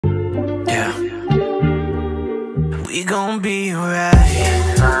We gon' be alright.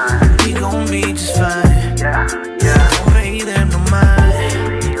 We gon' be just fine. Don't pay them no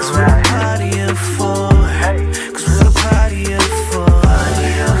mind. Cause we're a party of four. Cause we're a party of four.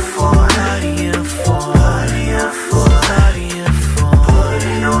 Party of four. Party of four. Party of four. Party of four.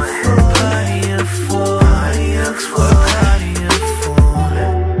 Party of four. Party of four. Party of four. Party of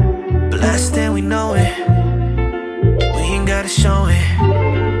four. Blessed and we know it. We ain't gotta show it.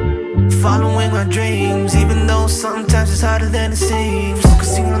 Following our dreams, even though sometimes it's harder than it seems.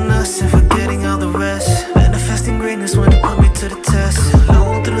 Focusing on us and forgetting all the rest. Manifesting greatness when it put me to the test.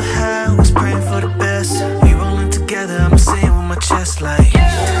 Low through the high, was praying for the best. We rolling together, I'ma say it with my chest like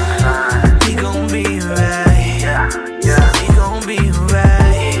we gon' be right. We gon' be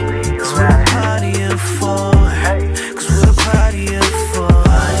right. Cause we're a party of four. Cause we're a party of four.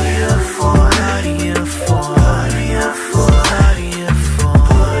 Party of four. Party of four. Party of four. Party of four.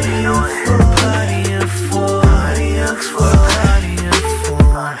 Party of four. Party of four. Party of four. Party of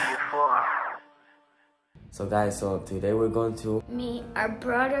four. So guys, so today we're going to meet our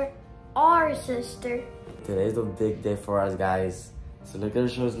brother or sister. Today's a big day for us, guys. So look at the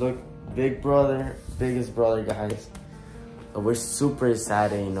shows. Look, big brother, biggest brother, guys. And we're super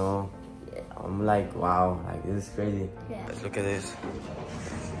excited, you know. I'm like, wow, like this is crazy. Yeah. Let's look at this.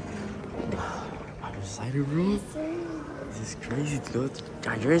 I'm excited, bro. This is crazy, dude.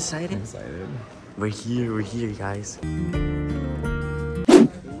 God, you're excited? I'm excited. We're here, guys.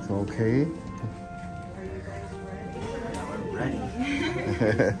 Okay.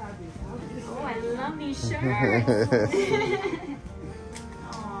 Oh, I love these shirts.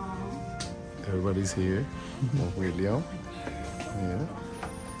 Everybody's here. William. Yeah.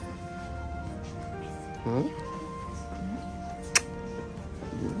 Huh?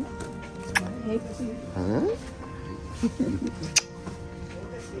 Huh?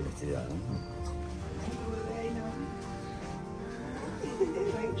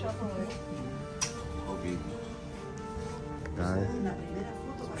 Guys.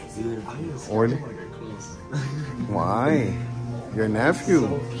 Orly? Why? Your nephew? So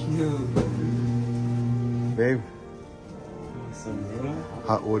cute. Babe.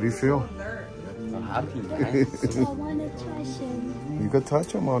 What do you feel? I'm happy, guys. I want to touch him. You could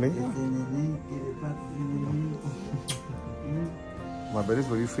touch him, Orly. Maibelys,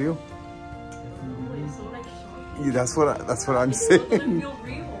 what do you feel? Yeah, that's what I'm saying.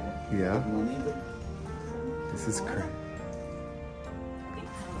 Yeah. This is crazy.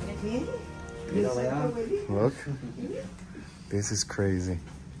 Look. This is crazy.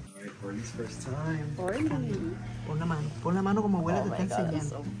 Orly's first time. Orly. Pon la mano como abuela te está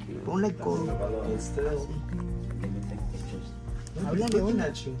enseñando. Ponle el codo. Háblale, hola.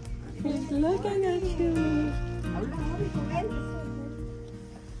 He's looking at you.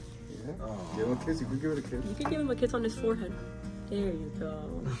 Give him a kiss. You could give it a kiss. You can give him a kiss on his forehead. There you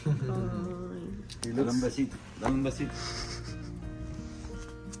go. Dame un besito. Dame un besito.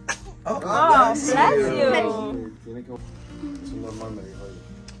 Oh, bless you.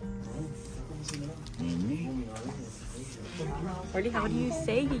 Orly, how do you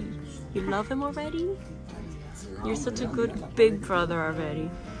say you love him already? You're such a good big brother already.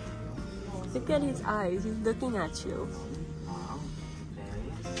 Look at his eyes. He's looking at you.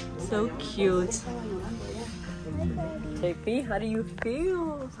 So cute. JP, how do you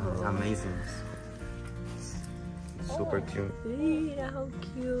feel? Amazing. Super cute. See how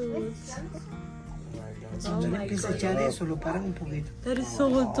cute. Oh my God. Eso, lo paran un poquito. That is so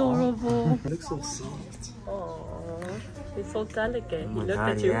adorable. Looks so soft. Oh, he's so delicate. He my looked God,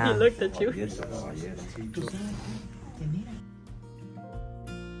 at you. yeah. He looked at you.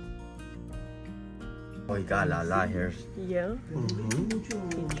 Oh, he got a lot of hairs. Yeah. He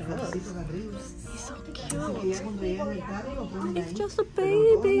does. He's so cute. It's just a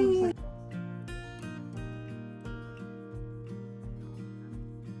baby.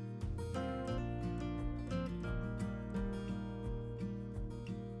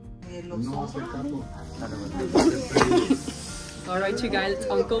 Alright, you guys, it's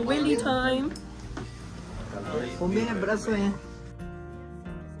Uncle Willy time. Pon bien el brazo,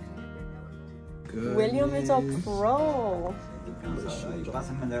 William is a pro.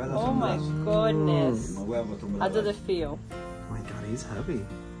 Oh my goodness. How does it feel? Oh my God, he's happy.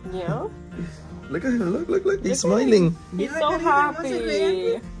 Yeah? Look at him, look. He's smiling. He's so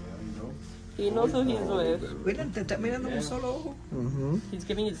happy. He knows who he's with. Mira, te está mirando un solo ojo. He's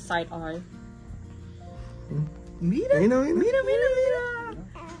giving you the side eye. Mira.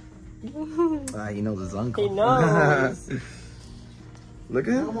 Ah, he knows his uncle. He knows. Look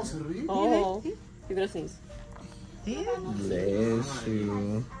at him. Oh, he's gonna sneeze. Bless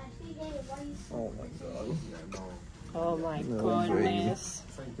you. Oh my God. Oh my goodness.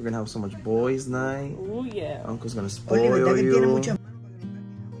 We're gonna have so much boys' night. Oh yeah. Uncle's gonna Orly, spoil ¿verdad que tiene you. mucha...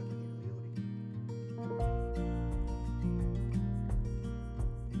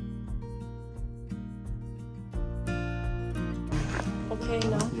 Okay,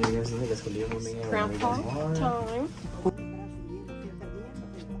 now grandpa time.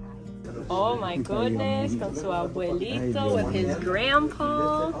 Oh my goodness, con su abuelito with his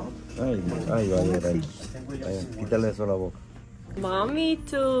grandpa. Ay, ay, ay. Quítale eso a la boca.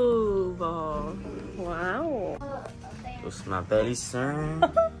 Mommytube. Oh, wow. It's my belly, sir.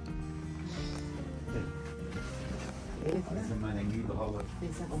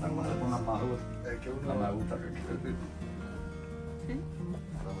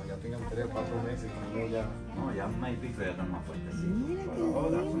 Ya tengan 3 o 4 meses que no ya. No, ya Maibelys ya está más fuerte, sí. Pero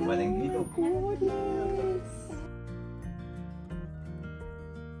ahora, un merenguito.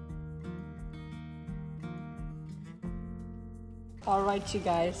 Alright, you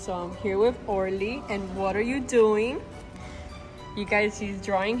guys, so I'm here with Orly, and what are you doing? You guys, he's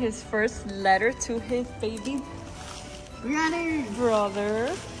drawing his first letter to his baby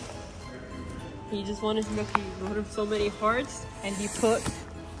brother. He just wanted to look, he wrote him so many hearts, and he put,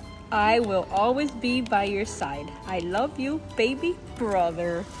 I will always be by your side. I love you, baby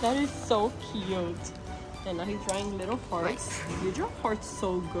brother. That is so cute. And now he's drawing little hearts. You draw hearts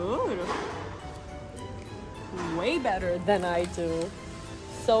so good. Way better than I do.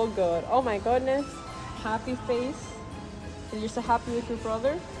 So good. Oh my goodness. Happy face. And you're so happy with your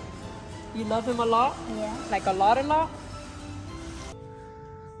brother? You love him a lot? Yeah. Like a lot, a lot?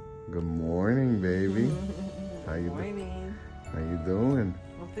 Good morning, baby. How you doing? Morning. How you doing?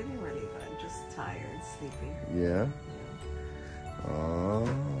 I'm feeling really good. Just tired, sleepy. Yeah. Oh.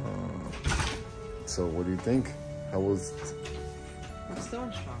 So what do you think? How was? I'm still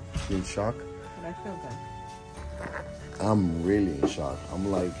in shock, You in shock? but I feel good. I'm really in shock.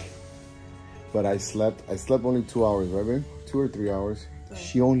 I'm like, but I slept only 2 hours, right, babe? 2 or 3 hours.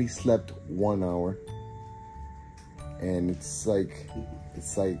 She only slept 1 hour. And it's like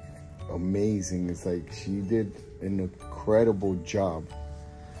amazing. It's like she did an incredible job.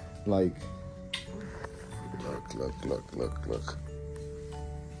 Like, look.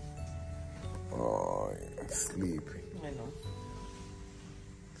 Oh, yeah, sleeping. I know.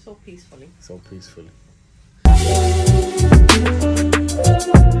 So peacefully. So peacefully.